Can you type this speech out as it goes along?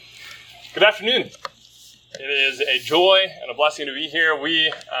Good afternoon. It is a joy and a blessing to be here.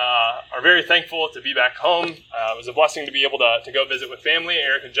 We are very thankful to be back home. It was a blessing to be able to go visit with family,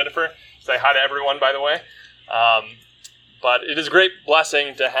 Eric and Jennifer. Say hi to everyone, by the way. But it is a great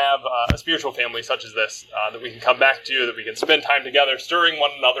blessing to have a spiritual family such as this, that we can come back to, that we can spend time together, stirring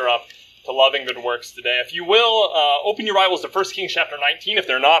one another up to loving good works today. If you will, open your Bibles to 1 Kings chapter 19. If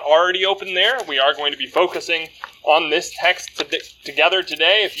they're not already open there, we are going to be focusing on this text together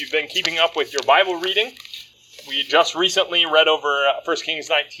today. If you've been keeping up with your Bible reading, we just recently read over 1 Kings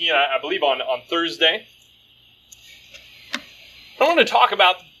 19, I believe on Thursday. I want to talk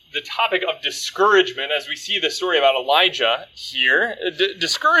about the topic of discouragement as we see the story about Elijah here.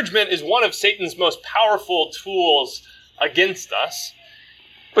 Discouragement is one of Satan's most powerful tools against us,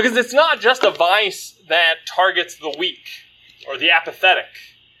 because it's not just a vice that targets the weak or the apathetic.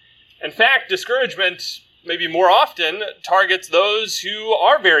 In fact, discouragement maybe more often targets those who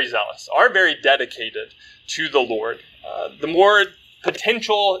are very zealous, are very dedicated to the Lord. The more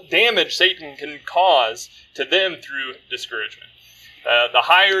potential damage Satan can cause to them through discouragement. The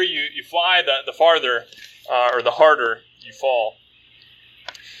higher you fly, the farther or the harder you fall.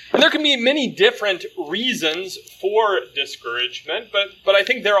 And there can be many different reasons for discouragement, but I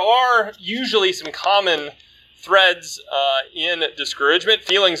think there are usually some common threads in discouragement.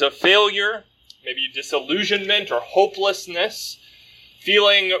 Feelings of failure, maybe disillusionment or hopelessness,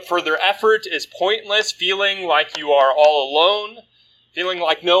 feeling further effort is pointless, feeling like you are all alone, feeling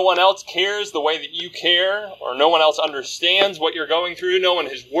like no one else cares the way that you care, or no one else understands what you're going through, no one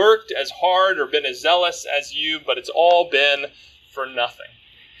has worked as hard or been as zealous as you, but it's all been for nothing.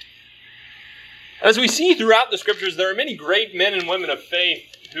 As we see throughout the scriptures, there are many great men and women of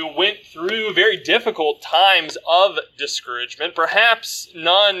faith who went through very difficult times of discouragement, perhaps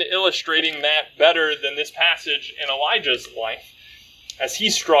none illustrating that better than this passage in Elijah's life as he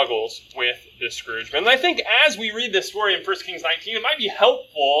struggles with discouragement. And I think as we read this story in 1 Kings 19, it might be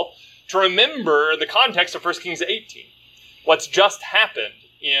helpful to remember the context of 1 Kings 18, what's just happened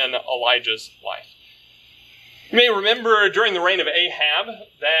in Elijah's life. You may remember during the reign of Ahab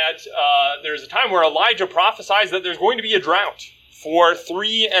that there's a time where Elijah prophesies that there's going to be a drought for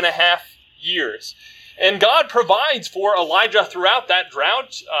 3.5 years. And God provides for Elijah throughout that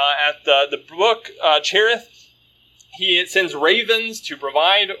drought. At the brook Cherith, he sends ravens to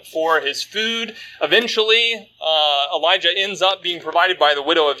provide for his food. Eventually, Elijah ends up being provided by the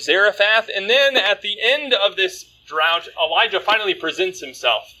widow of Zarephath. And then at the end of this drought, Elijah finally presents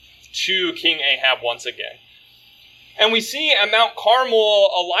himself to King Ahab once again. And we see at Mount Carmel,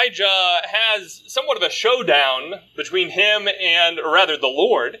 Elijah has somewhat of a showdown between him and, or rather the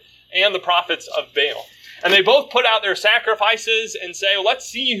Lord, and the prophets of Baal. And they both put out their sacrifices and say, well, let's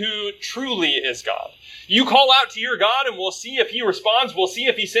see who truly is God. You call out to your God and we'll see if he responds. We'll see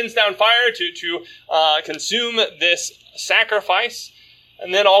if he sends down fire to consume this sacrifice.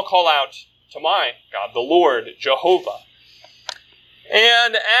 And then I'll call out to my God, the Lord, Jehovah.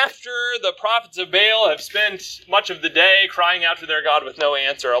 And after the prophets of Baal have spent much of the day crying out to their God with no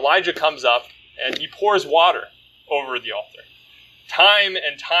answer, Elijah comes up and he pours water over the altar. Time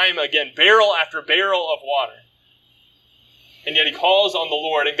and time again, barrel after barrel of water. And yet he calls on the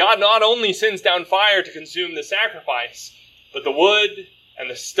Lord. And God not only sends down fire to consume the sacrifice, but the wood and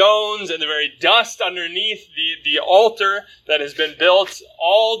the stones and the very dust underneath the altar that has been built,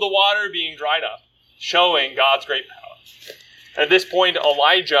 all the water being dried up, showing God's great power. At this point,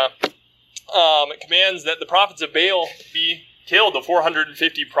 Elijah commands that the prophets of Baal be killed, the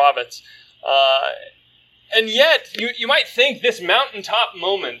 450 prophets. And yet, you might think this mountaintop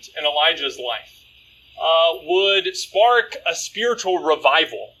moment in Elijah's life would spark a spiritual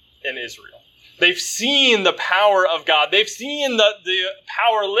revival in Israel. They've seen the power of God. They've seen the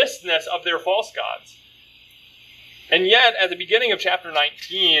powerlessness of their false gods. And yet, at the beginning of chapter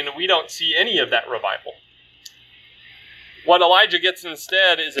 19, we don't see any of that revival. What Elijah gets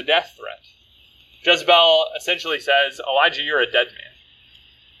instead is a death threat. Jezebel essentially says, Elijah, you're a dead man.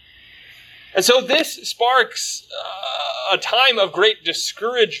 And so this sparks a time of great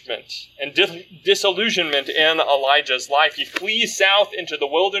discouragement and disillusionment in Elijah's life. He flees south into the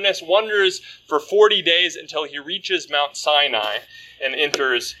wilderness, wanders for 40 days until he reaches Mount Sinai and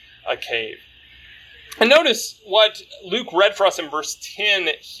enters a cave. And notice what Luke read for us in verse 10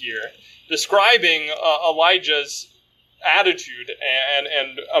 here, describing Elijah's attitude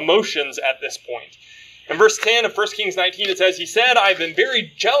and emotions at this point. In verse 10 of 1 Kings 19, it says, he said, I've been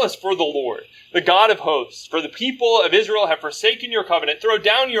very jealous for the Lord, the God of hosts, for the people of Israel have forsaken your covenant, thrown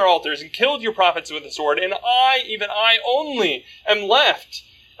down your altars, and killed your prophets with the sword, and I, even I only, am left,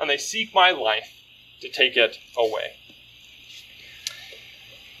 and they seek my life to take it away.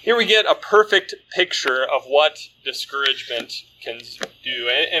 Here we get a perfect picture of what discouragement can do.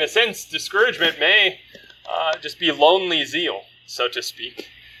 In a sense, discouragement may just be lonely zeal, so to speak.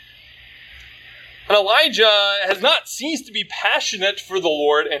 And Elijah has not ceased to be passionate for the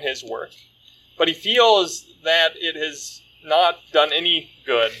Lord and his work, but he feels that it has not done any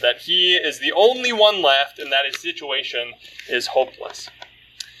good, that he is the only one left and that his situation is hopeless.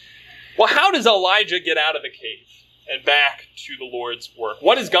 Well, how does Elijah get out of the cave and back to the Lord's work?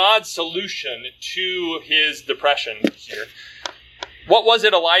 What is God's solution to his depression here? What was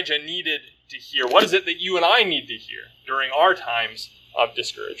it Elijah needed to hear? What is it that you and I need to hear during our times of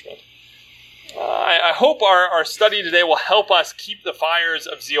discouragement? I hope our study today will help us keep the fires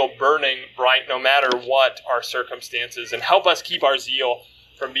of zeal burning bright no matter what our circumstances, and help us keep our zeal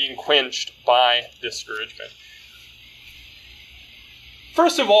from being quenched by discouragement.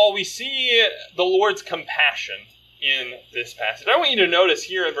 First of all, we see the Lord's compassion in this passage. I want you to notice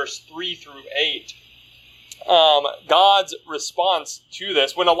here in verse 3 through 8, God's response to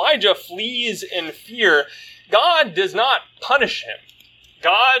this. When Elijah flees in fear, God does not punish him.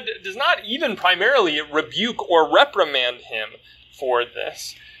 God does not even primarily rebuke or reprimand him for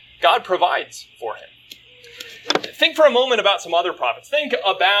this. God provides for him. Think for a moment about some other prophets. Think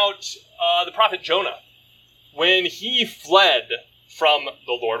about the prophet Jonah when he fled from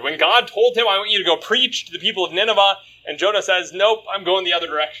the Lord. When God told him, I want you to go preach to the people of Nineveh, and Jonah says, nope, I'm going the other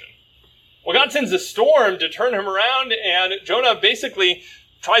direction. Well, God sends a storm to turn him around, and Jonah basically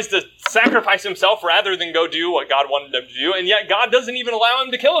tries to sacrifice himself rather than go do what God wanted him to do, and yet God doesn't even allow him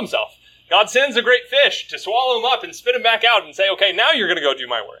to kill himself. God sends a great fish to swallow him up and spit him back out and say, okay, now you're going to go do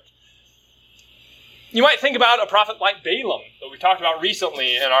my work. You might think about a prophet like Balaam that we talked about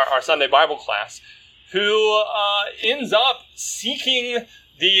recently in our Sunday Bible class, who ends up seeking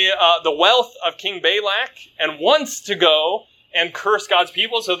the wealth of King Balak and wants to go and curse God's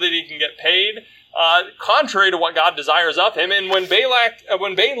people so that he can get paid, contrary to what God desires of him. And when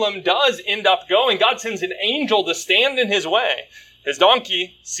Balaam does end up going, God sends an angel to stand in his way. His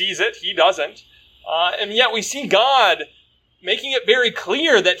donkey sees it, he doesn't. And yet we see God making it very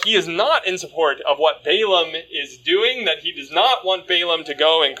clear that he is not in support of what Balaam is doing, that he does not want Balaam to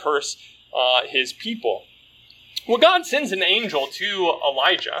go and curse his people. Well, God sends an angel to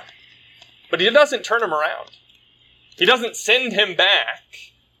Elijah, but he doesn't turn him around. He doesn't send him back,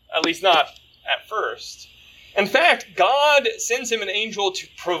 at least not at first. In fact, God sends him an angel to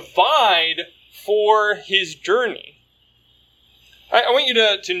provide for his journey. I want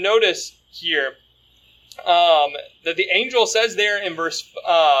you to notice here that the angel says there in verse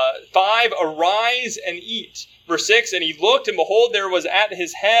 5, arise and eat. Verse 6, and he looked, and behold, there was at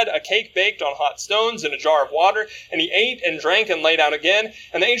his head a cake baked on hot stones and a jar of water. And he ate and drank and lay down again.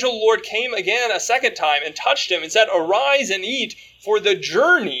 And the angel of the Lord came again a second time and touched him and said, arise and eat, for the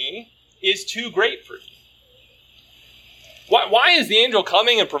journey is too great for you. Why is the angel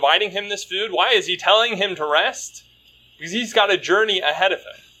coming and providing him this food? Why is he telling him to rest? Because he's got a journey ahead of him.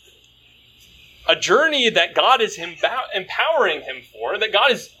 A journey that God is empowering him for, that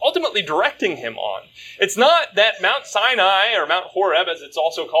God is ultimately directing him on. It's not that Mount Sinai, or Mount Horeb as it's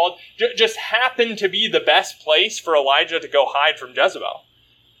also called, just happened to be the best place for Elijah to go hide from Jezebel.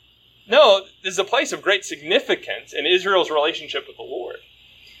 No, this is a place of great significance in Israel's relationship with the Lord.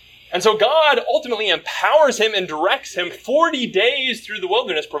 And so God ultimately empowers him and directs him 40 days through the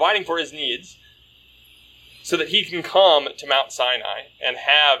wilderness, providing for his needs, so that he can come to Mount Sinai and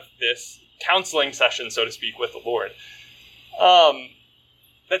have this counseling session, so to speak, with the Lord.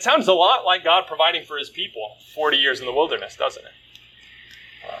 That sounds a lot like God providing for his people 40 years in the wilderness, doesn't it?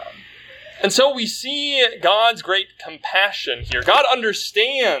 And so we see God's great compassion here. God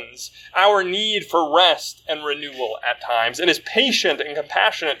understands our need for rest and renewal at times and is patient and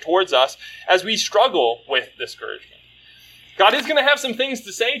compassionate towards us as we struggle with discouragement. God is going to have some things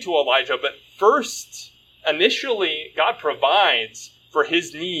to say to Elijah, but first, initially, God provides for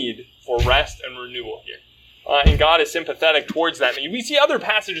his need for rest and renewal here. And God is sympathetic towards that need. We see other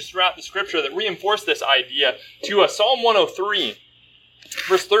passages throughout the scripture that reinforce this idea to us. Psalm 103,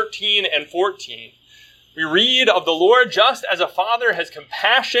 verse 13 and 14. We read of the Lord, just as a father has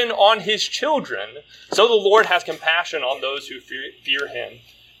compassion on his children, so the Lord has compassion on those who fear him.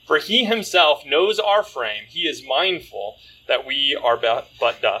 For he himself knows our frame. He is mindful that we are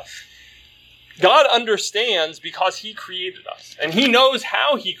but dust. God understands because he created us, and he knows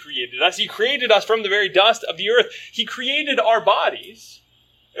how he created us. He created us from the very dust of the earth. He created our bodies.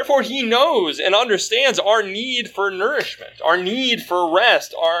 Therefore, he knows and understands our need for nourishment, our need for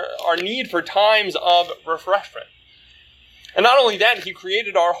rest, our need for times of refreshment. And not only that, he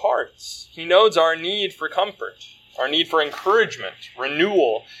created our hearts. He knows our need for comfort. our need for encouragement,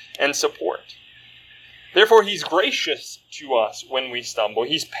 renewal, and support. Therefore, he's gracious to us when we stumble.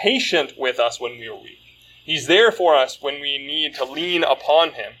 He's patient with us when we are weak. He's there for us when we need to lean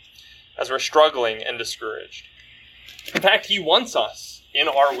upon him as we're struggling and discouraged. In fact, he wants us in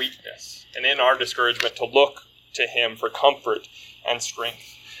our weakness and in our discouragement to look to him for comfort and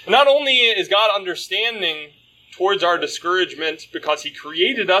strength. And not only is God understanding towards our discouragement because he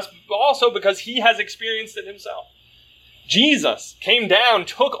created us, but also because he has experienced it himself. Jesus came down,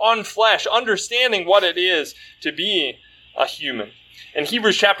 took on flesh, understanding what it is to be a human. In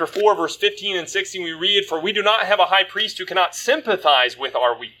Hebrews chapter 4, verse 15 and 16, we read, "For we do not have a high priest who cannot sympathize with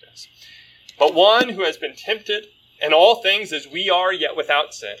our weakness, but one who has been tempted in all things as we are, yet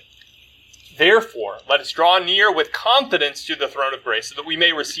without sin. Therefore, let us draw near with confidence to the throne of grace, so that we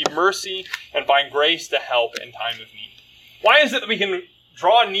may receive mercy and find grace to help in time of need." Why is it that we can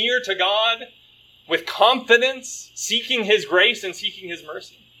draw near to God with confidence, seeking his grace and seeking his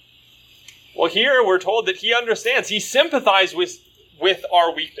mercy? Well, here we're told that he understands. He sympathizes with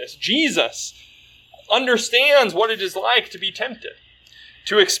our weakness. Jesus understands what it is like to be tempted,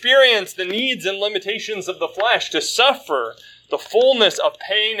 to experience the needs and limitations of the flesh, to suffer the fullness of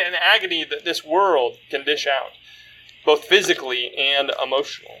pain and agony that this world can dish out, both physically and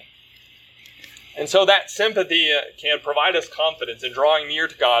emotionally. And so that sympathy can provide us confidence in drawing near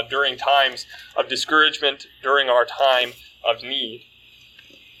to God during times of discouragement, during our time of need.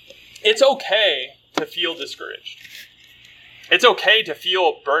 It's okay to feel discouraged. It's okay to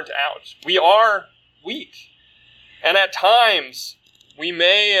feel burnt out. We are weak. And at times, we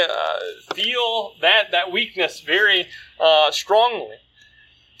may feel that weakness very strongly.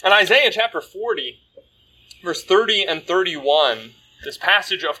 In Isaiah chapter 40, verse 30 and 31, this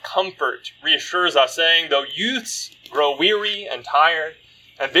passage of comfort reassures us, saying, "Though youths grow weary and tired,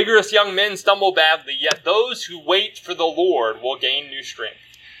 and vigorous young men stumble badly, yet those who wait for the Lord will gain new strength.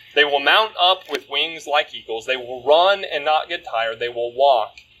 They will mount up with wings like eagles. They will run and not get tired. They will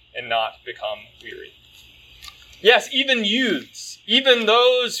walk and not become weary." Yes, even youths, even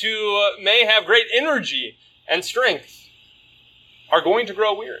those who may have great energy and strength, are going to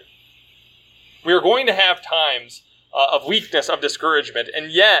grow weary. We are going to have times of weakness, of discouragement. And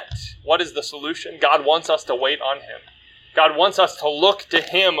yet, what is the solution? God wants us to wait on him. God wants us to look to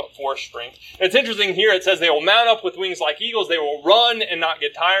him for strength. And it's interesting here, it says they will mount up with wings like eagles. They will run and not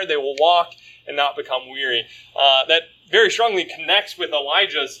get tired. They will walk and not become weary. That very strongly connects with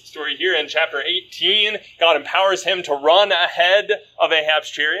Elijah's story here in chapter 18. God empowers him to run ahead of Ahab's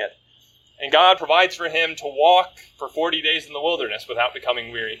chariot. And God provides for him to walk for 40 days in the wilderness without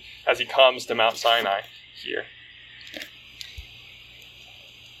becoming weary as he comes to Mount Sinai here.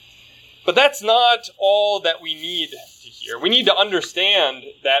 But that's not all that we need to hear. We need to understand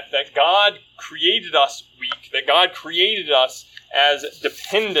that God created us weak, that God created us as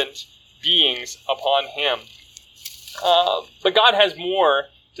dependent beings upon him. But God has more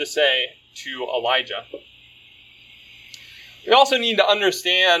to say to Elijah. We also need to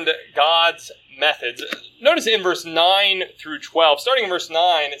understand God's methods. Notice in verse 9 through 12, starting in verse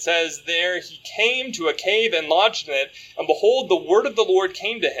 9, it says, "There he came to a cave and lodged in it, and behold, the word of the Lord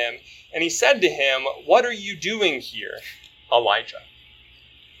came to him, and he said to him, 'What are you doing here, Elijah?'"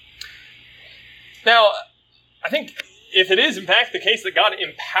 Now, I think if it is in fact the case that God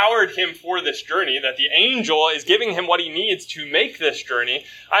empowered him for this journey, that the angel is giving him what he needs to make this journey,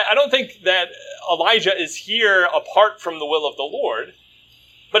 I don't think that Elijah is here apart from the will of the Lord.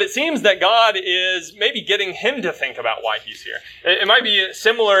 But it seems that God is maybe getting him to think about why he's here. It might be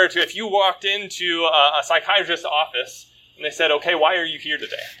similar to if you walked into a psychiatrist's office and they said, "Okay, why are you here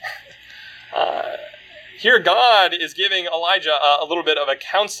today?" Here God is giving Elijah a little bit of a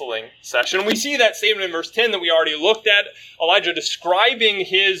counseling session. We see that statement in verse 10 that we already looked at. Elijah describing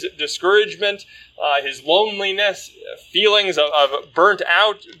his discouragement, his loneliness, feelings of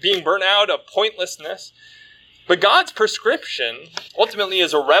being burnt out, of pointlessness. But God's prescription ultimately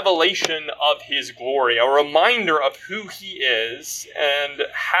is a revelation of his glory, a reminder of who he is and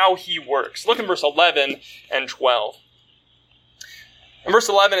how he works. Look in verse 11 and 12. In verse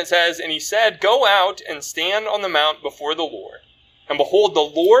 11 it says, "And he said, 'Go out and stand on the mount before the Lord.' And behold, the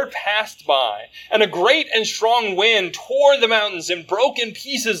Lord passed by, and a great and strong wind tore the mountains and broke in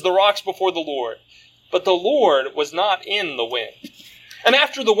pieces the rocks before the Lord. But the Lord was not in the wind. And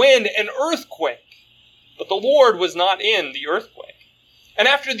after the wind, an earthquake. But the Lord was not in the earthquake. And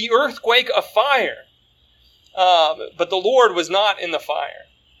after the earthquake, a fire. But the Lord was not in the fire.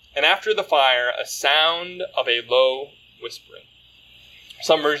 And after the fire, a sound of a low whispering."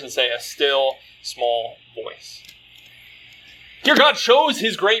 Some versions say a still, small voice. Here God shows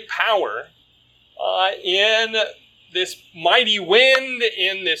his great power in this mighty wind,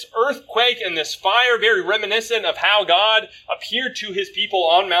 in this earthquake, and this fire, very reminiscent of how God appeared to his people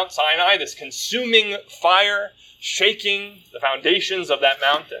on Mount Sinai, this consuming fire shaking the foundations of that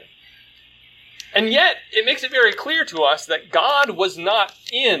mountain. And yet, it makes it very clear to us that God was not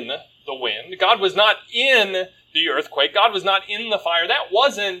in the wind. God was not in the earthquake. God was not in the fire. That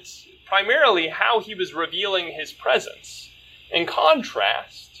wasn't primarily how he was revealing his presence. In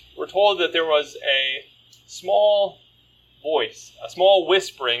contrast, we're told that there was a small voice, a small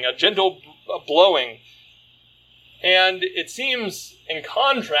whispering, a gentle blowing. And it seems, in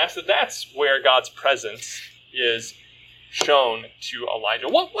contrast, that that's where God's presence is shown to Elijah.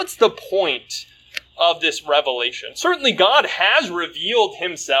 What's the point of this revelation? Certainly God has revealed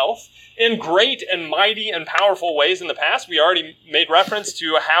himself in great and mighty and powerful ways in the past. We already made reference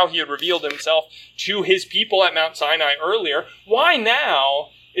to how he had revealed himself to his people at Mount Sinai earlier. Why now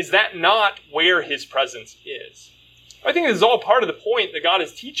is that not where his presence is? I think this is all part of the point that God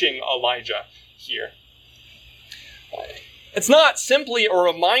is teaching Elijah here. It's not simply a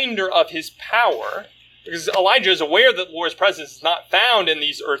reminder of his power, because Elijah is aware that the Lord's presence is not found in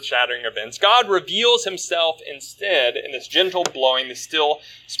these earth-shattering events. God reveals himself instead in this gentle blowing, this still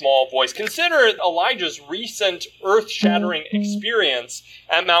small voice. Consider Elijah's recent earth-shattering experience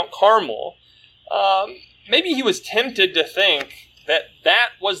at Mount Carmel. Maybe he was tempted to think that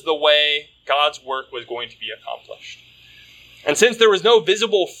that was the way God's work was going to be accomplished. And since there was no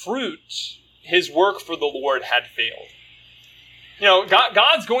visible fruit, his work for the Lord had failed. You know,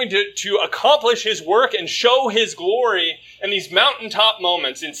 God's going to accomplish his work and show his glory in these mountaintop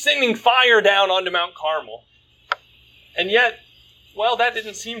moments, in sending fire down onto Mount Carmel. And yet, well, that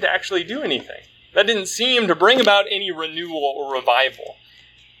didn't seem to actually do anything. That didn't seem to bring about any renewal or revival.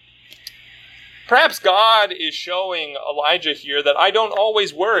 Perhaps God is showing Elijah here that I don't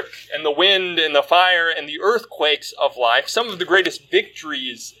always work in the wind and the fire and the earthquakes of life. Some of the greatest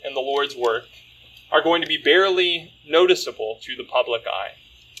victories in the Lord's work are going to be barely noticeable to the public eye,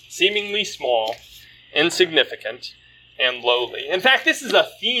 seemingly small, insignificant, and lowly. In fact, this is a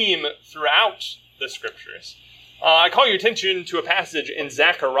theme throughout the scriptures. I call your attention to a passage in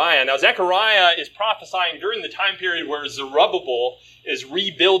Zechariah. Now, Zechariah is prophesying during the time period where Zerubbabel is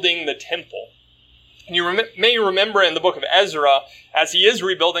rebuilding the temple. And you may remember in the book of Ezra, as he is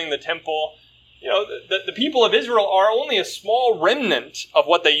rebuilding the temple, you know, the people of Israel are only a small remnant of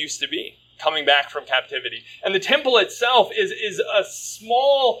what they used to be, coming back from captivity. And the temple itself is a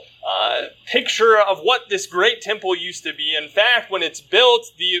small picture of what this great temple used to be. In fact, when it's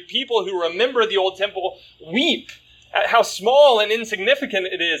built, the people who remember the old temple weep at how small and insignificant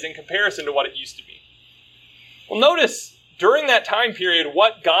it is in comparison to what it used to be. Well, notice during that time period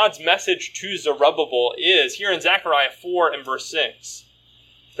what God's message to Zerubbabel is. Here in Zechariah 4 and verse 6.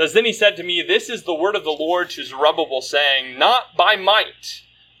 It says, "Then he said to me, this is the word of the Lord to Zerubbabel, saying, not by might,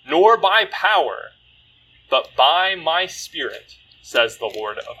 nor by power, but by my Spirit, says the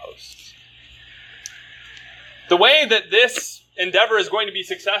Lord of hosts." The way that this endeavor is going to be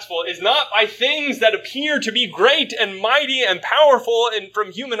successful is not by things that appear to be great and mighty and powerful and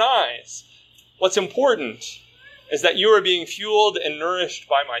from human eyes. What's important is that you are being fueled and nourished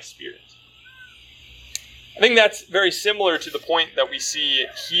by my Spirit. I think that's very similar to the point that we see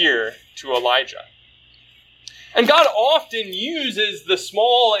here to Elijah. And God often uses the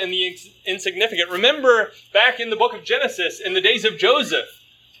small and the insignificant. Remember back in the book of Genesis, in the days of Joseph,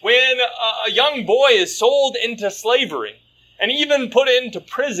 when a young boy is sold into slavery and even put into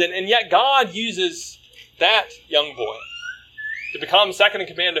prison, and yet God uses that young boy to become second in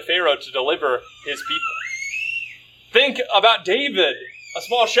command to Pharaoh to deliver his people. Think about David, a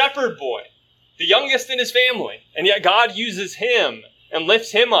small shepherd boy, the youngest in his family, and yet God uses him and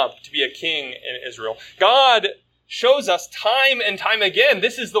lifts him up to be a king in Israel. God shows us time and time again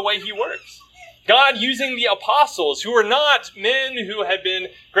this is the way he works. God using the apostles, who are not men who had been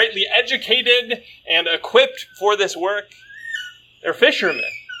greatly educated and equipped for this work. They're fishermen,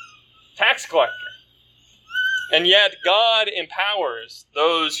 tax collectors. And yet God empowers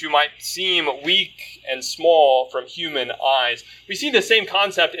those who might seem weak and small from human eyes. We see the same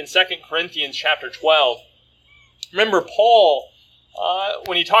concept in 2 Corinthians chapter 12. Remember Paul,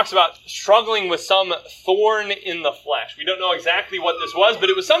 when he talks about struggling with some thorn in the flesh. We don't know exactly what this was, but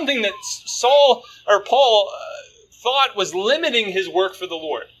it was something that Paul thought was limiting his work for the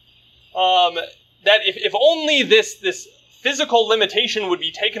Lord. That if only this physical limitation would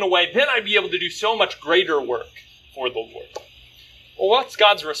be taken away, then I'd be able to do so much greater work for the Lord. Well, what's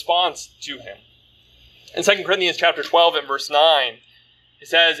God's response to him? In 2 Corinthians chapter 12 and verse 9, it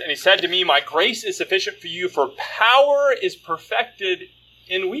says, "And he said to me, my grace is sufficient for you, for power is perfected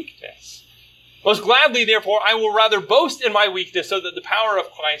in weakness." Most gladly, therefore, I will rather boast in my weakness so that the power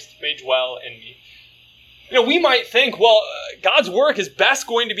of Christ may dwell in me. We might think, God's work is best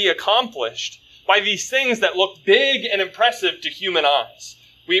going to be accomplished by these things that look big and impressive to human eyes.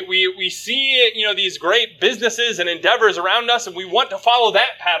 We see, these great businesses and endeavors around us, and we want to follow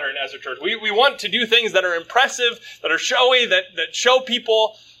that pattern as a church. We want to do things that are impressive, that are showy, that show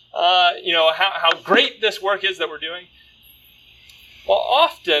people, how great this work is that we're doing. Well,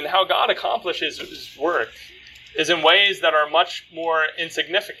 often how God accomplishes his work is in ways that are much more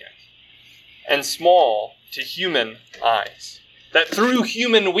insignificant and small to human eyes. That through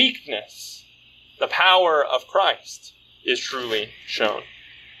human weakness, the power of Christ is truly shown.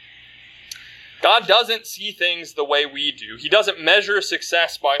 God doesn't see things the way we do. He doesn't measure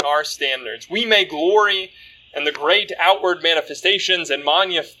success by our standards. We may glory in the great outward manifestations and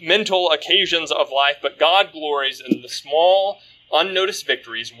monumental occasions of life, but God glories in the small, unnoticed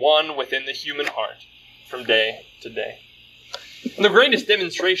victories won within the human heart from day to day. And the greatest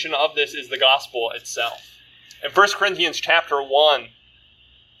demonstration of this is the gospel itself. In 1 Corinthians chapter 1,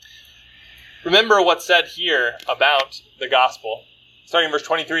 remember what's said here about the gospel. Starting in verse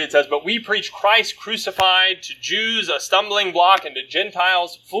 23, it says, "But we preach Christ crucified, to Jews a stumbling block, and to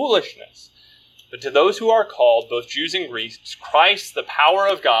Gentiles foolishness. But to those who are called, both Jews and Greeks, Christ the power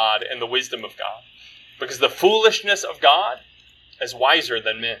of God and the wisdom of God. Because the foolishness of God is wiser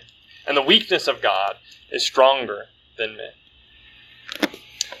than men, and the weakness of God is stronger than men."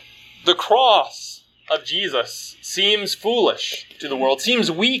 The cross of Jesus seems foolish to the world, seems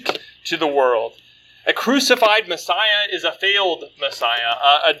weak to the world. A crucified Messiah is a failed Messiah.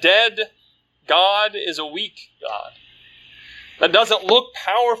 A dead God is a weak God. That doesn't look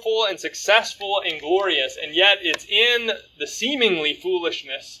powerful and successful and glorious, and yet it's in the seemingly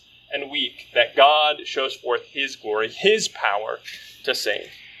foolishness and weak that God shows forth his glory, his power to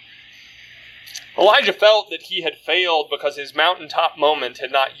save. Elijah felt that he had failed because his mountaintop moment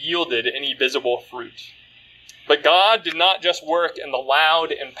had not yielded any visible fruit. But God did not just work in the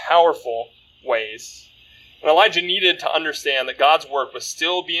loud and powerful ways. And Elijah needed to understand that God's work was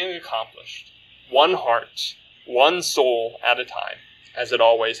still being accomplished, one heart, one soul at a time, as it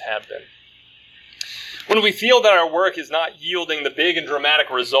always had been. When we feel that our work is not yielding the big and dramatic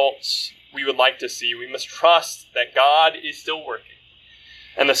results we would like to see, we must trust that God is still working.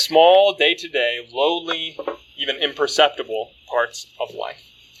 And the small, day-to-day, lowly, even imperceptible parts of life.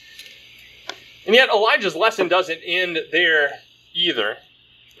 And yet Elijah's lesson doesn't end there either.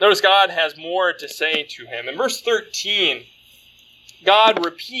 Notice God has more to say to him. In verse 13, God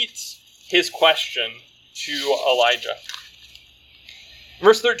repeats his question to Elijah. In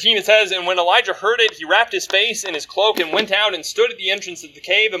verse 13 it says, "And when Elijah heard it, he wrapped his face in his cloak and went out and stood at the entrance of the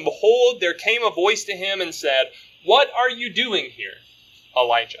cave. And behold, there came a voice to him and said, 'What are you doing here,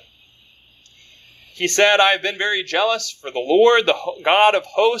 Elijah?' He said, 'I have been very jealous for the Lord, the God of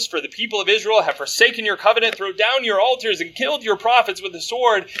hosts, for the people of Israel have forsaken your covenant, thrown down your altars, and killed your prophets with the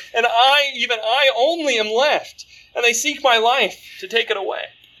sword. And I, even I only am left, and they seek my life to take it away.'"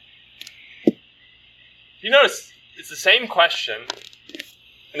 You notice it's the same question,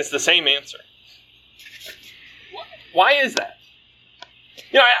 and it's the same answer. Why is that?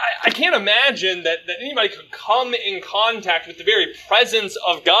 I can't imagine that anybody could come in contact with the very presence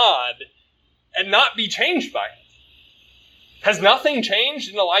of God and not be changed by it. Has nothing changed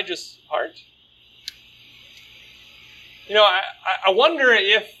in Elijah's heart? I wonder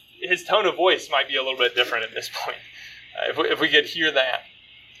if his tone of voice might be a little bit different at this point, if we could hear that.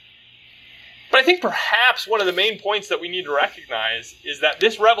 But I think perhaps one of the main points that we need to recognize is that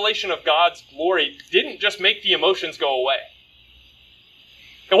this revelation of God's glory didn't just make the emotions go away.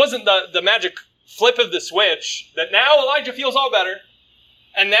 It wasn't the magic flip of the switch that now Elijah feels all better,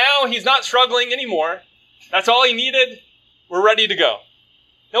 and now he's not struggling anymore. That's all he needed. We're ready to go.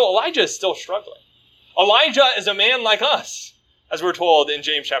 No, Elijah is still struggling. Elijah is a man like us, as we're told in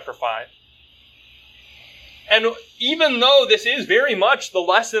James chapter 5. And even though this is very much the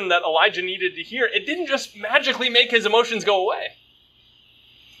lesson that Elijah needed to hear, it didn't just magically make his emotions go away.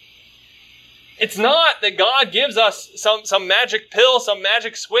 It's not that God gives us some magic pill, some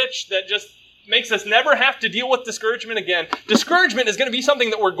magic switch that just makes us never have to deal with discouragement again. Discouragement is going to be something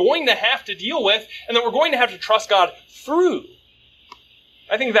that we're going to have to deal with and that we're going to have to trust God through.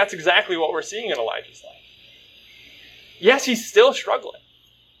 I think that's exactly what we're seeing in Elijah's life. Yes, he's still struggling.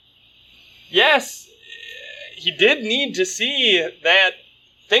 Yes, he did need to see that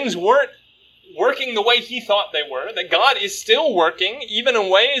things weren't working the way he thought they were, that God is still working, even in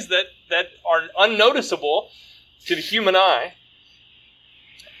ways that are unnoticeable to the human eye.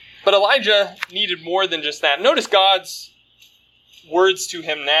 But Elijah needed more than just that. Notice God's words to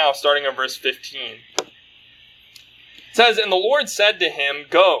him now, starting in verse 15. It says, "And the Lord said to him,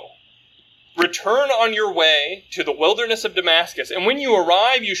 'Go, return on your way to the wilderness of Damascus, and when you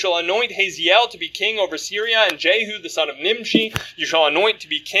arrive, you shall anoint Hazael to be king over Syria, and Jehu the son of Nimshi you shall anoint to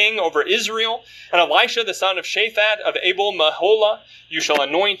be king over Israel, and Elisha the son of Shaphat of Abel-Meholah you shall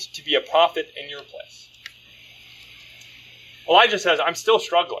anoint to be a prophet in your place.'" Elijah says, "I'm still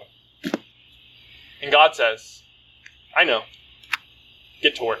struggling." And God says, "I know.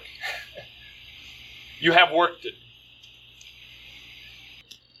 Get to work. You have work to do."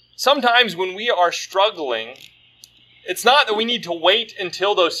 Sometimes when we are struggling, it's not that we need to wait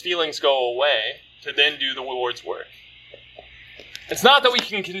until those feelings go away to then do the Lord's work. It's not that we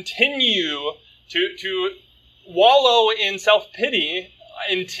can continue to wallow in self-pity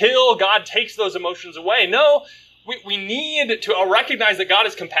until God takes those emotions away. No, we need to recognize that God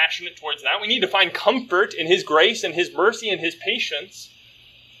is compassionate towards that. We need to find comfort in his grace and his mercy and his patience.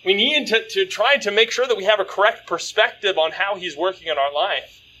 We need to try to make sure that we have a correct perspective on how he's working in our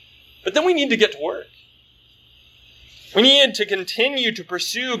life. But then we need to get to work. We need to continue to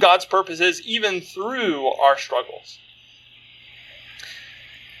pursue God's purposes even through our struggles.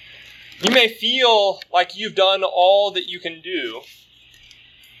 You may feel like you've done all that you can do,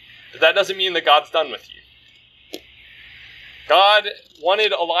 but that doesn't mean that God's done with you. God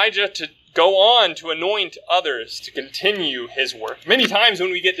wanted Elijah to go on to anoint others to continue his work. Many times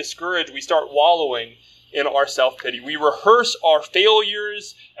when we get discouraged, we start wallowing in our self-pity. We rehearse our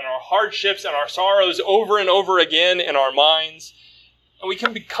failures and our hardships and our sorrows over and over again in our minds, and we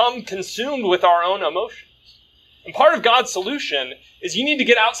can become consumed with our own emotions. And part of God's solution is you need to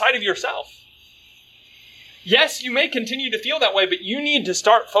get outside of yourself. Yes, you may continue to feel that way, but you need to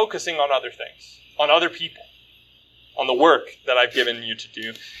start focusing on other things, on other people, on the work that I've given you to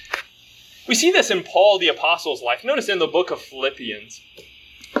do. We see this in Paul the Apostle's life. Notice in the book of Philippians.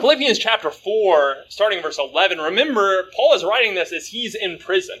 Philippians chapter 4, starting in verse 11. Remember, Paul is writing this as he's in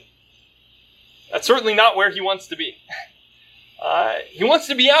prison. That's certainly not where he wants to be. He wants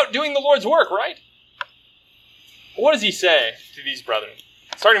to be out doing the Lord's work, right? But what does he say to these brethren?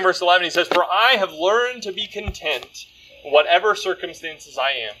 Starting in verse 11, he says, "For I have learned to be content in whatever circumstances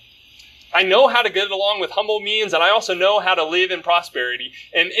I am. I know how to get along with humble means, and I also know how to live in prosperity.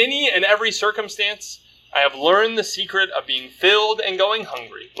 In any and every circumstance, I have learned the secret of being filled and going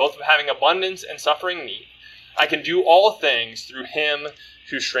hungry, both of having abundance and suffering need. I can do all things through him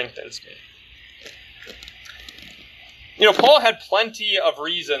who strengthens me." You know, Paul had plenty of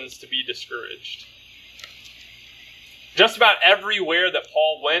reasons to be discouraged. Just about everywhere that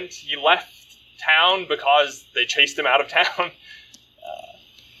Paul went, he left town because they chased him out of town.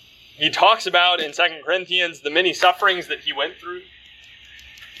 He talks about in 2 Corinthians the many sufferings that he went through.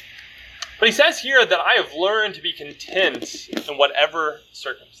 But he says here that I have learned to be content in whatever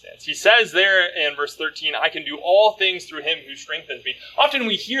circumstance. He says there in verse 13, I can do all things through him who strengthens me. Often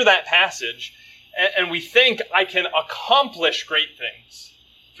we hear that passage and we think I can accomplish great things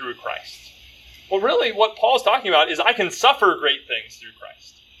through Christ. Well, really what Paul's talking about is I can suffer great things through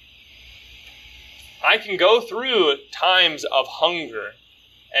Christ. I can go through times of hunger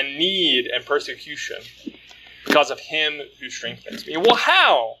and need and persecution because of him who strengthens me. Well,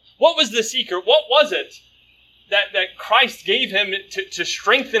 how? What was the secret? What was it that Christ gave him to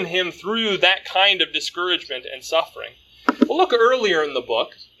strengthen him through that kind of discouragement and suffering? Well, look earlier in the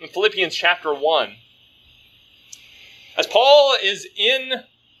book, in Philippians chapter 1. As Paul is in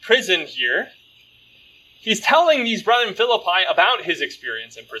prison here, he's telling these brethren in Philippi about his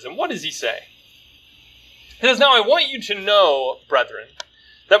experience in prison. What does he say? He says, "Now I want you to know, brethren,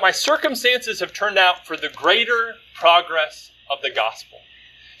 that my circumstances have turned out for the greater progress of the gospel,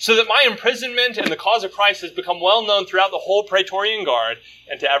 so that my imprisonment in the cause of Christ has become well known throughout the whole Praetorian Guard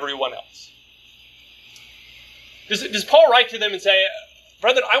and to everyone else." Does Paul write to them and say,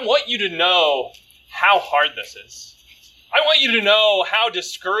 "Brethren, I want you to know how hard this is. I want you to know how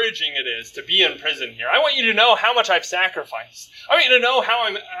discouraging it is to be in prison here. I want you to know how much I've sacrificed. I want you to know how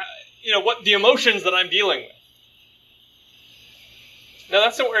I'm, what the emotions that I'm dealing with." No,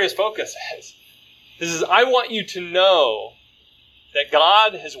 that's not where his focus is. This is, I want you to know that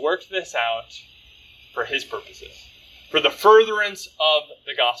God has worked this out for his purposes, for the furtherance of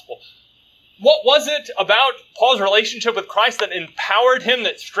the gospel. What was it about Paul's relationship with Christ that empowered him,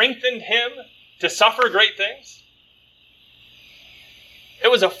 that strengthened him to suffer great things? It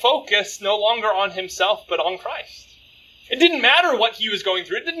was a focus no longer on himself, but on Christ. It didn't matter what he was going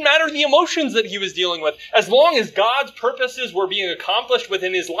through. It didn't matter the emotions that he was dealing with. As long as God's purposes were being accomplished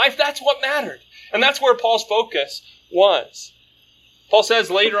within his life, that's what mattered. And that's where Paul's focus was. Paul says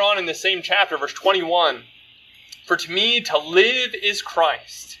later on in the same chapter, verse 21, For to me to live is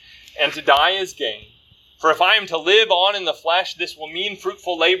Christ, and to die is gain. For if I am to live on in the flesh, this will mean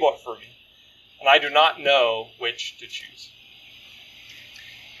fruitful labor for me, and I do not know which to choose.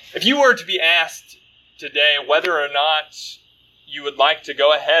 If you were to be asked today whether or not you would like to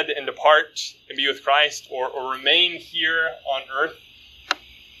go ahead and depart and be with Christ or remain here on earth,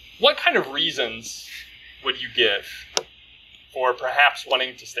 what kind of reasons would you give for perhaps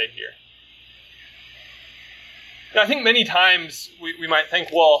wanting to stay here? I think many times we might think,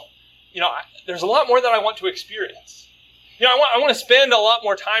 well, there's a lot more that I want to experience. I want to spend a lot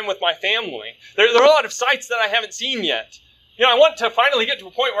more time with my family. There are a lot of sights that I haven't seen yet. I want to finally get to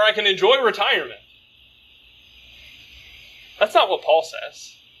a point where I can enjoy retirement. That's not what Paul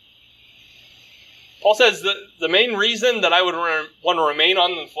says. Paul says that the main reason that I would want to remain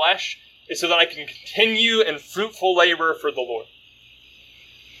on the flesh is so that I can continue in fruitful labor for the Lord.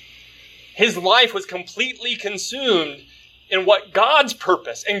 His life was completely consumed in what God's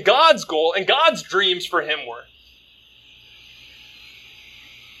purpose and God's goal and God's dreams for him were.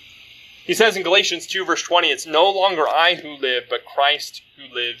 He says in Galatians 2 verse 20, it's no longer I who live, but Christ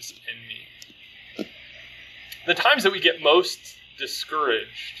who lives in me. The times that we get most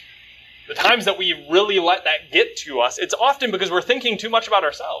discouraged, the times that we really let that get to us, it's often because we're thinking too much about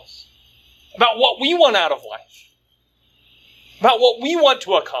ourselves, about what we want out of life, about what we want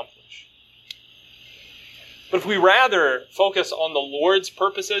to accomplish. But if we rather focus on the Lord's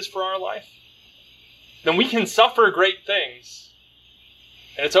purposes for our life, then we can suffer great things.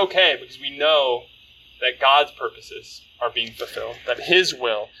 And it's okay because we know that God's purposes are being fulfilled, that his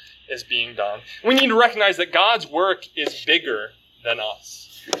will is being done. We need to recognize that God's work is bigger than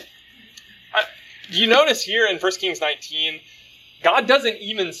us. Do you notice here in 1 Kings 19, God doesn't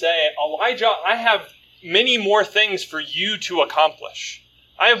even say, Elijah, I have many more things for you to accomplish.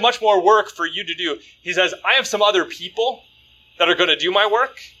 I have much more work for you to do. He says, I have some other people that are going to do my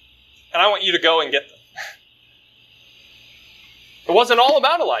work, and I want you to go and get them. It wasn't all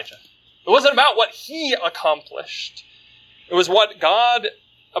about Elijah. It wasn't about what he accomplished. It was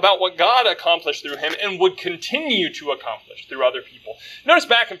about what God accomplished through him and would continue to accomplish through other people. Notice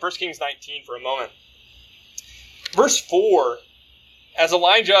back in 1 Kings 19 for a moment. Verse 4, as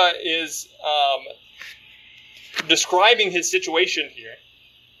Elijah is describing his situation here,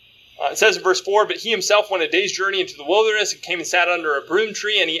 it says in verse 4, but he himself went a day's journey into the wilderness and came and sat under a broom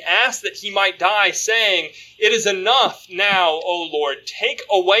tree, and he asked that he might die, saying, it is enough now, O Lord, take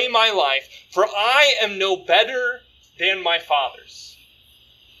away my life, for I am no better than my fathers.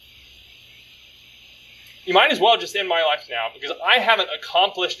 You might as well just end my life now, because I haven't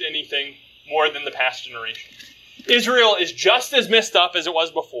accomplished anything more than the past generation. Israel is just as messed up as it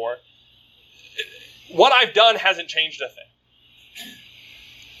was before. What I've done hasn't changed a thing.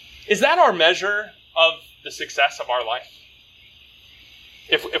 Is that our measure of the success of our life?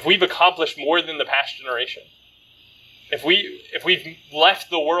 If we've accomplished more than the past generation? If we've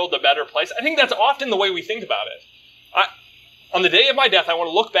left the world a better place? I think that's often the way we think about it. On the day of my death, I want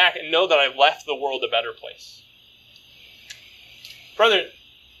to look back and know that I've left the world a better place. Brother,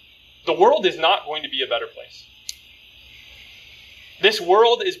 the world is not going to be a better place. This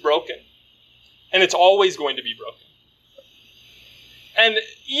world is broken, and it's always going to be broken. And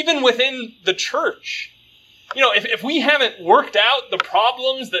even within the church, if we haven't worked out the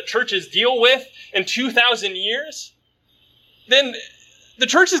problems that churches deal with in 2,000 years, then the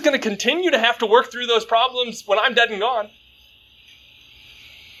church is going to continue to have to work through those problems when I'm dead and gone.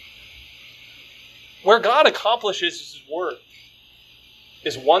 Where God accomplishes his work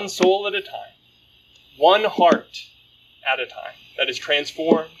is one soul at a time, one heart at a time that is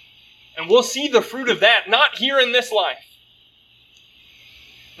transformed. And we'll see the fruit of that, not here in this life,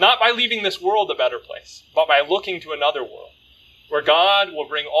 not by leaving this world a better place, but by looking to another world where God will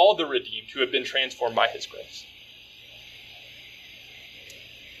bring all the redeemed who have been transformed by his grace.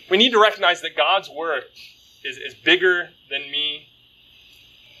 We need to recognize that God's work is bigger than me.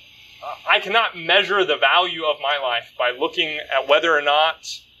 I cannot measure the value of my life by looking at whether or not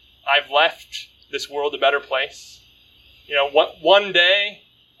I've left this world a better place. One day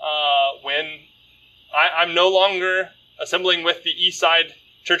when I'm no longer assembling with the Eastside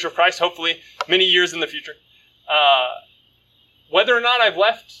Church of Christ, hopefully many years in the future, whether or not I've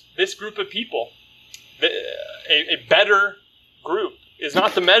left this group of people a better group is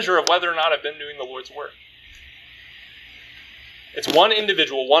not the measure of whether or not I've been doing the Lord's work. It's one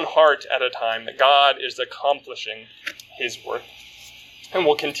individual, one heart at a time that God is accomplishing his work, and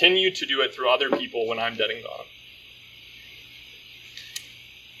will continue to do it through other people when I'm dead and gone.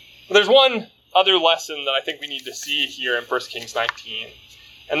 But there's one other lesson that I think we need to see here in 1 Kings 19,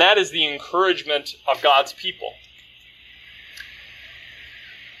 and that is the encouragement of God's people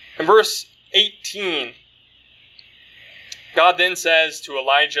In verse 18, God then says to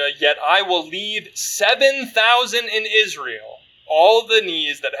Elijah, "Yet I will leave 7,000 in Israel, all the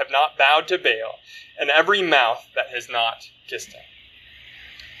knees that have not bowed to Baal, and every mouth that has not kissed him."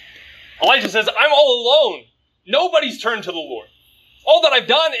 Elijah says, I'm all alone. Nobody's turned to the Lord. All that I've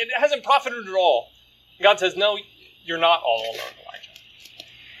done, it hasn't profited at all. God says, no, you're not all alone, Elijah.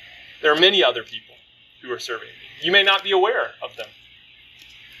 There are many other people who are serving me. You may not be aware of them.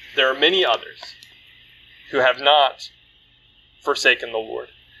 There are many others who have not forsaken the Lord.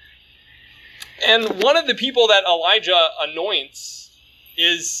 And one of the people that Elijah anoints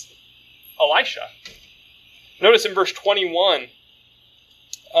is Elisha. Notice in verse 21,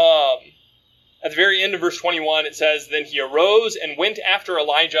 at the very end of verse 21, it says, "Then he arose and went after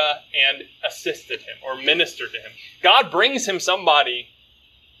Elijah and assisted him," or ministered to him. God brings him somebody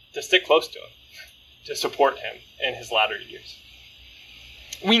to stick close to him, to support him in his latter years.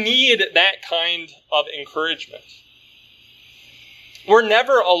 We need that kind of encouragement. We're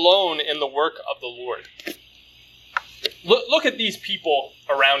never alone in the work of the Lord. Look at these people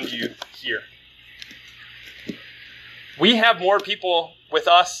around you here. We have more people with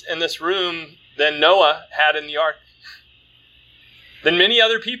us in this room than Noah had in the ark, than many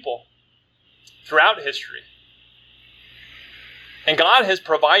other people throughout history. And God has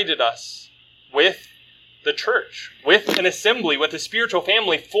provided us with the church, with an assembly, with a spiritual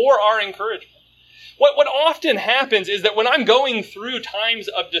family for our encouragement. What often happens is that when I'm going through times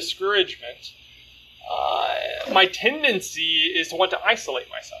of discouragement, my tendency is to want to isolate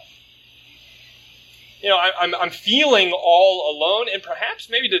myself. You know, I'm feeling all alone, and perhaps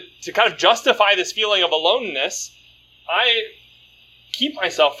maybe to kind of justify this feeling of aloneness, I keep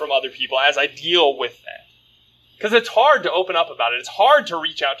myself from other people as I deal with that. Because it's hard to open up about it. It's hard to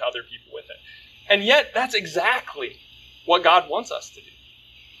reach out to other people with it. And yet, that's exactly what God wants us to do.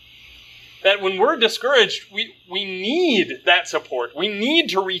 That when we're discouraged, we need that support. We need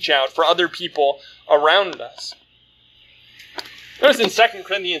to reach out for other people around us. Notice in 2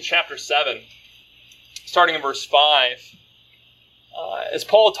 Corinthians chapter 7, starting in verse 5, as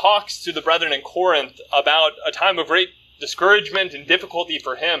Paul talks to the brethren in Corinth about a time of great discouragement and difficulty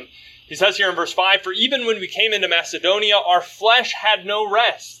for him, he says here in verse 5, "For even when we came into Macedonia, our flesh had no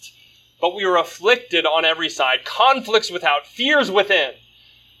rest, but we were afflicted on every side, conflicts without, fears within.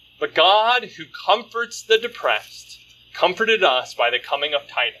 But God, who comforts the depressed, comforted us by the coming of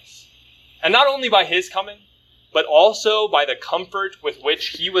Titus. And not only by his coming, but also by the comfort with which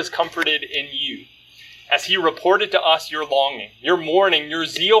he was comforted in you, as he reported to us your longing, your mourning, your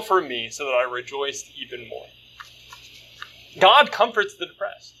zeal for me, so that I rejoiced even more." God comforts the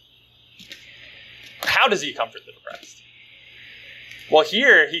depressed. How does he comfort the depressed? Well,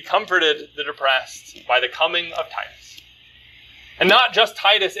 here he comforted the depressed by the coming of Titus. And not just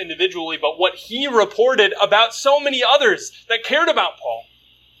Titus individually, but what he reported about so many others that cared about Paul.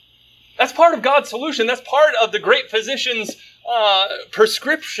 That's part of God's solution. That's part of the great physician's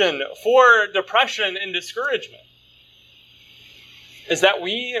prescription for depression and discouragement. Is that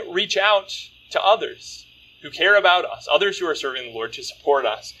we reach out to others who care about us, others who are serving the Lord, to support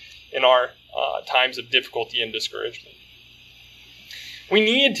us in our times of difficulty and discouragement. We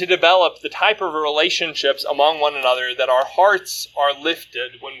need to develop the type of relationships among one another that our hearts are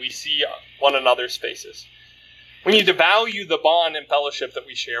lifted when we see one another's faces. We need to value the bond and fellowship that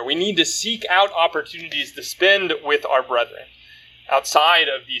we share. We need to seek out opportunities to spend with our brethren outside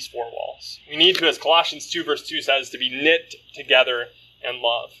of these four walls. We need to, as Colossians 2 verse 2 says, to be knit together in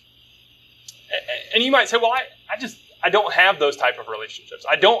love. And you might say, well, I don't have those type of relationships.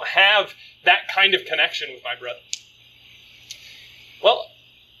 I don't have that kind of connection with my brethren. Well,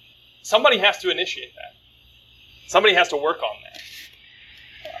 somebody has to initiate that. Somebody has to work on that.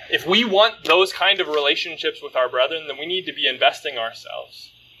 If we want those kind of relationships with our brethren, then we need to be investing ourselves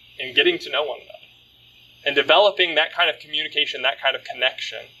in getting to know one another and developing that kind of communication, that kind of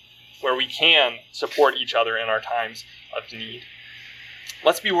connection where we can support each other in our times of need.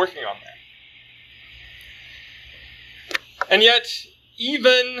 Let's be working on that. And yet,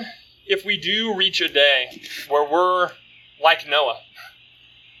 even if we do reach a day where we're like Noah,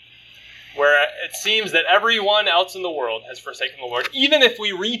 where it seems that everyone else in the world has forsaken the Lord, even if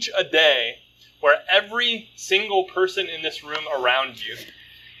we reach a day where every single person in this room around you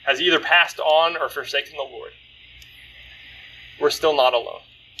has either passed on or forsaken the Lord, we're still not alone.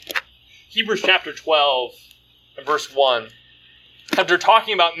 Hebrews chapter 12 and verse 1, after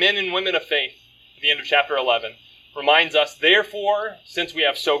talking about men and women of faith at the end of chapter 11, reminds us, "Therefore, since we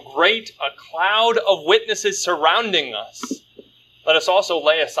have so great a cloud of witnesses surrounding us, let us also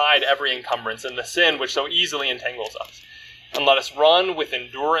lay aside every encumbrance and the sin which so easily entangles us, and let us run with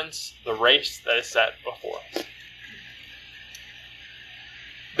endurance the race that is set before us.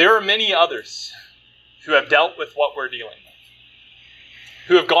 There are many others who have dealt with what we're dealing with,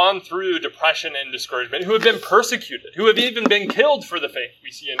 who have gone through depression and discouragement, who have been persecuted, who have even been killed for the faith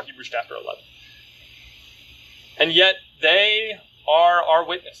we see in Hebrews chapter 11. And yet they are our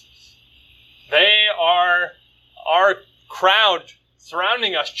witnesses. They are our crowd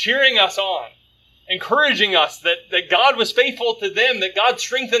surrounding us, cheering us on, encouraging us that God was faithful to them, that God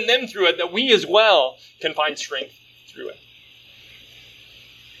strengthened them through it, that we as well can find strength through it.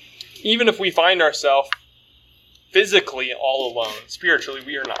 Even if we find ourselves physically all alone, spiritually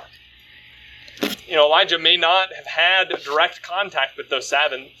we are not. Elijah may not have had direct contact with those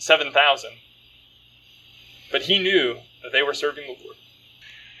 7,000, but he knew that they were serving the Lord.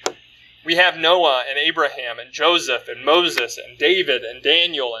 We have Noah and Abraham and Joseph and Moses and David and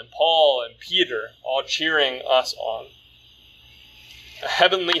Daniel and Paul and Peter all cheering us on. A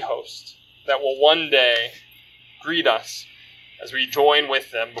heavenly host that will one day greet us as we join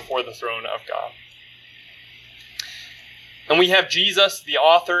with them before the throne of God. And we have Jesus, the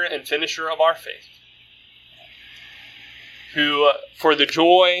author and finisher of our faith, who, for the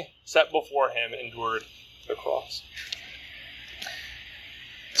joy set before him, endured the cross.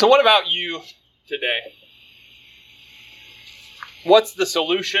 So what about you today? What's the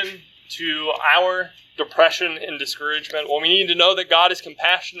solution to our depression and discouragement? Well, we need to know that God is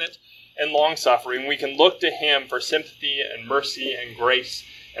compassionate and long-suffering. We can look to him for sympathy and mercy and grace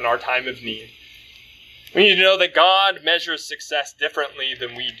in our time of need. We need to know that God measures success differently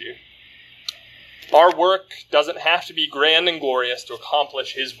than we do. Our work doesn't have to be grand and glorious to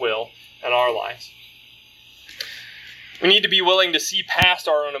accomplish his will in our lives. We need to be willing to see past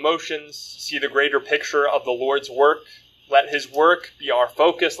our own emotions, see the greater picture of the Lord's work. Let his work be our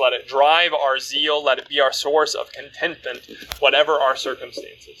focus. Let it drive our zeal. Let it be our source of contentment, whatever our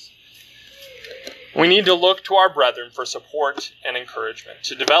circumstances. We need to look to our brethren for support and encouragement,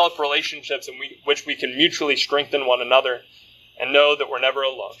 to develop relationships in which we can mutually strengthen one another and know that we're never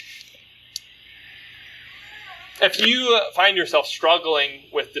alone. If you find yourself struggling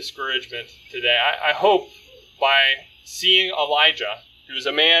with discouragement today, I hope by seeing Elijah, who is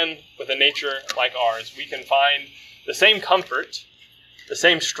a man with a nature like ours, we can find the same comfort, the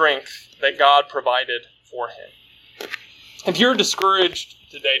same strength that God provided for him. If you're discouraged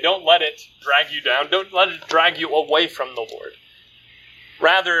today, don't let it drag you down. Don't let it drag you away from the Lord.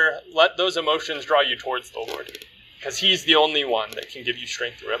 Rather, let those emotions draw you towards the Lord, because he's the only one that can give you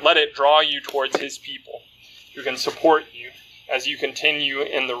strength through it. Let it draw you towards his people who can support you as you continue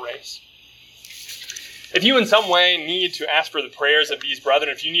in the race. If you in some way need to ask for the prayers of these brethren,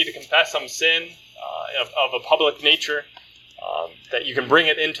 if you need to confess some sin of a public nature, that you can bring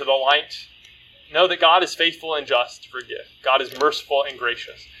it into the light, know that God is faithful and just to forgive. God is merciful and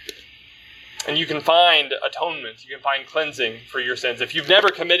gracious. And you can find atonement. You can find cleansing for your sins. If you've never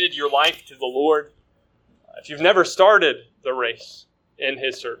committed your life to the Lord, if you've never started the race in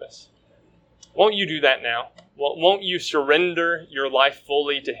his service, won't you do that now? Won't you surrender your life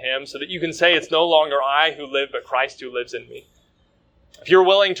fully to him so that you can say, it's no longer I who live, but Christ who lives in me? If you're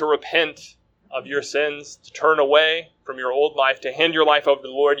willing to repent of your sins, to turn away from your old life, to hand your life over to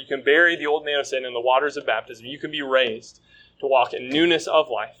the Lord, you can bury the old man of sin in the waters of baptism. You can be raised to walk in newness of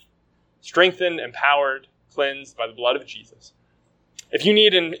life, strengthened, empowered, cleansed by the blood of Jesus. If you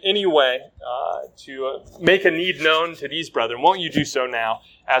need in any way to make a need known to these brethren, won't you do so now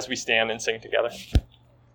as we stand and sing together?